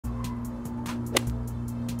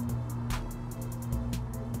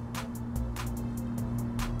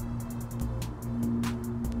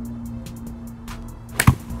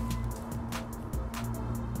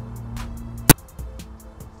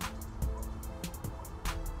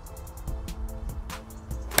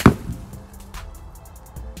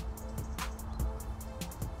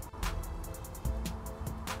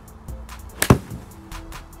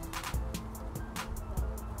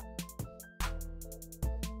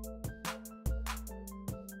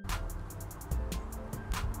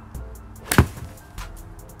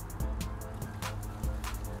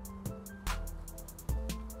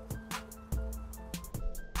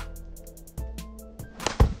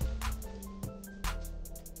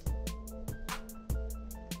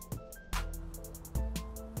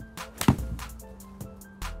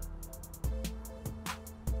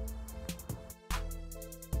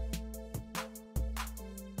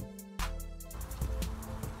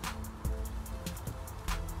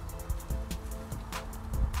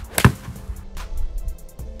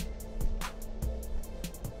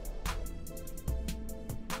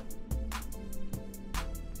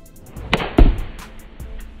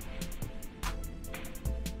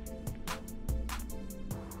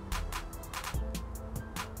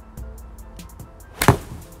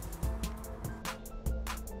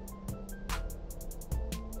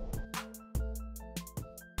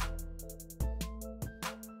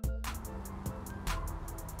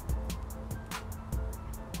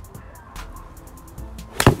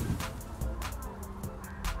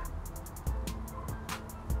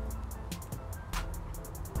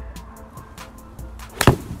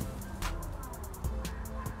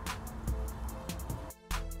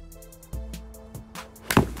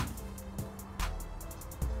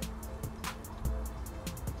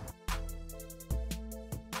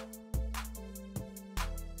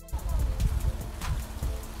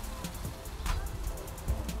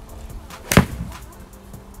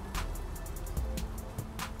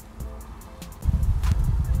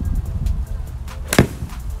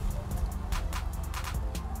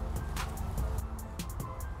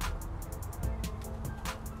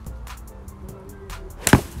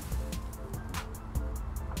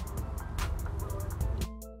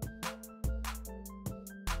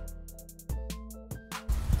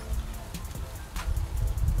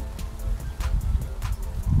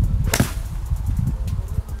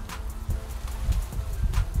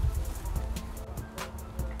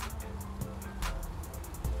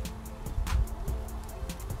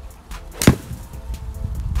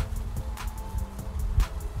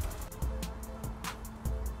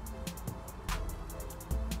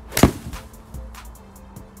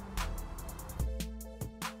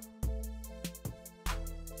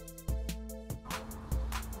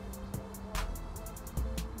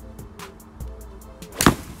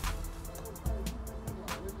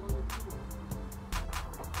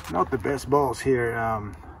Not the best balls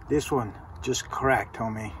here. This one just cracked,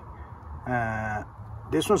 homie.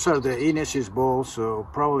 This one's are the Inesis balls, so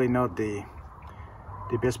probably not the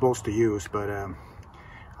best balls to use, but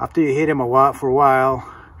after you hit them for a while,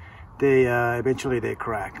 they eventually they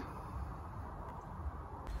crack.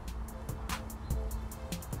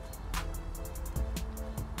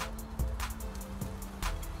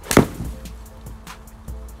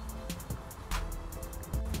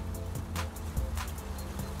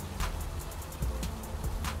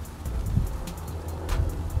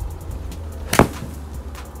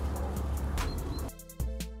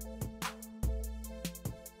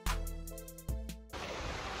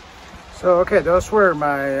 So okay, those were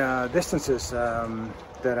my distances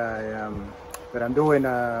that I'm doing.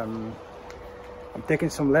 I'm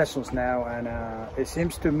taking some lessons now, and it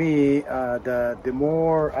seems to me that the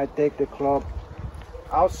more I take the club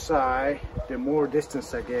outside, the more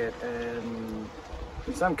distance I get. And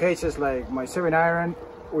in some cases, like my 7-iron,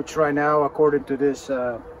 which right now, according to this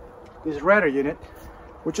this radar unit,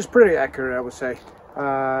 which is pretty accurate, I would say,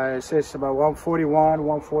 it says about 141,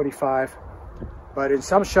 145. But in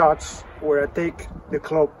some shots where I take the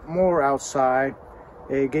club more outside,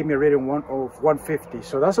 it gave me a rating of 150.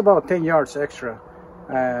 So that's about 10 yards extra.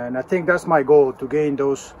 And I think that's my goal, to gain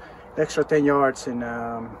those extra 10 yards in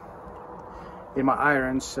my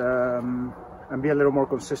irons and be a little more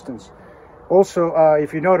consistent. Also,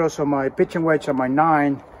 if you notice on my pitching wedge on my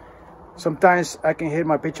 9, sometimes I can hit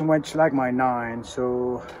my pitching wedge like my 9.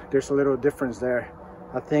 So there's a little difference there.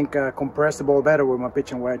 I think I compress the ball better with my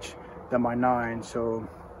pitching wedge than my 9, so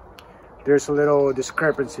there's a little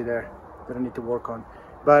discrepancy there that I need to work on.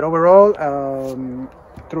 But overall,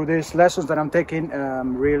 through these lessons that I'm taking,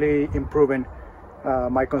 I'm really improving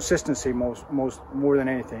my consistency more than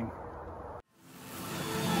anything.